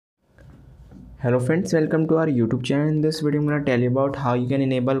Hello friends, welcome to our YouTube channel. In this video I'm going to tell you about how you can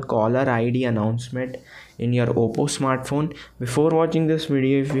enable caller ID announcement in your OPPO smartphone. Before watching this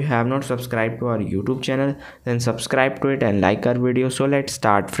video, if you have not subscribed to our YouTube channel, then subscribe to it and like our video. So let's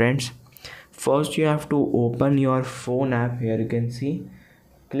start friends. First you have to open your phone app. Here you can see,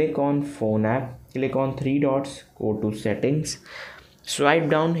 click on phone app, click on three dots, go to settings,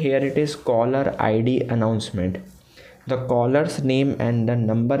 swipe down. Here it is caller ID announcement. The caller's name and the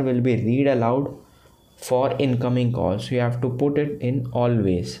number will be read aloud for incoming calls. You have to put it in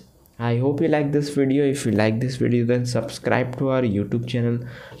always. I hope you like this video. If you like this video, then subscribe to our YouTube channel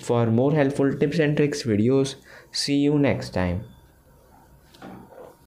for more helpful tips and tricks videos. See you next time.